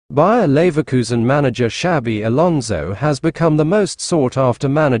Bayer Leverkusen manager Xabi Alonso has become the most sought-after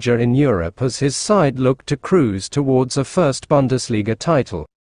manager in Europe as his side looked to cruise towards a first Bundesliga title,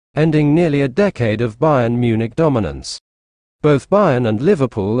 ending nearly a decade of Bayern Munich dominance. Both Bayern and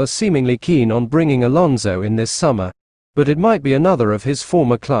Liverpool are seemingly keen on bringing Alonso in this summer, but it might be another of his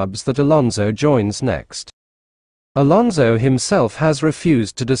former clubs that Alonso joins next. Alonso himself has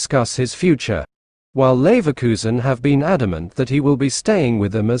refused to discuss his future, while Leverkusen have been adamant that he will be staying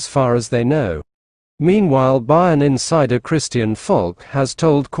with them as far as they know. Meanwhile, Bayern insider Christian Falk has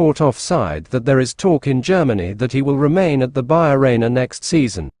told Court Offside that there is talk in Germany that he will remain at the Bayer Arena next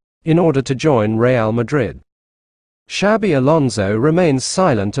season, in order to join Real Madrid. Xabi Alonso remains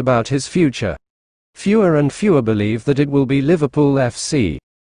silent about his future. Fewer and fewer believe that it will be Liverpool FC.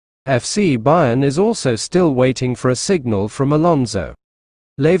 FC Bayern is also still waiting for a signal from Alonso.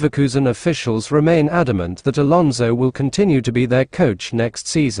 Leverkusen officials remain adamant that Alonso will continue to be their coach next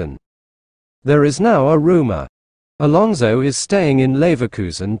season. There is now a rumor. Alonso is staying in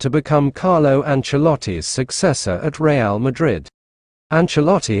Leverkusen to become Carlo Ancelotti's successor at Real Madrid.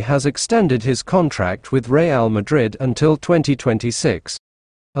 Ancelotti has extended his contract with Real Madrid until 2026.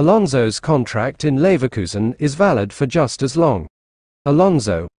 Alonso's contract in Leverkusen is valid for just as long.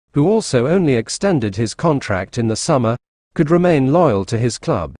 Alonso, who also only extended his contract in the summer, could remain loyal to his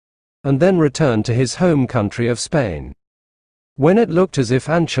club, and then return to his home country of Spain. When it looked as if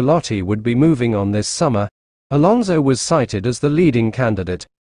Ancelotti would be moving on this summer, Alonso was cited as the leading candidate,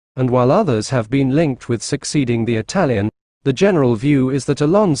 and while others have been linked with succeeding the Italian, the general view is that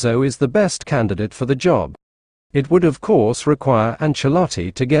Alonso is the best candidate for the job. It would of course require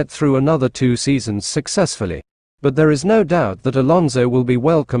Ancelotti to get through another 2 seasons successfully, but there is no doubt that Alonso will be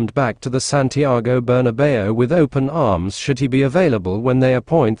welcomed back to the Santiago Bernabeu with open arms should he be available when they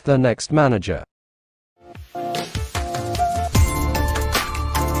appoint their next manager.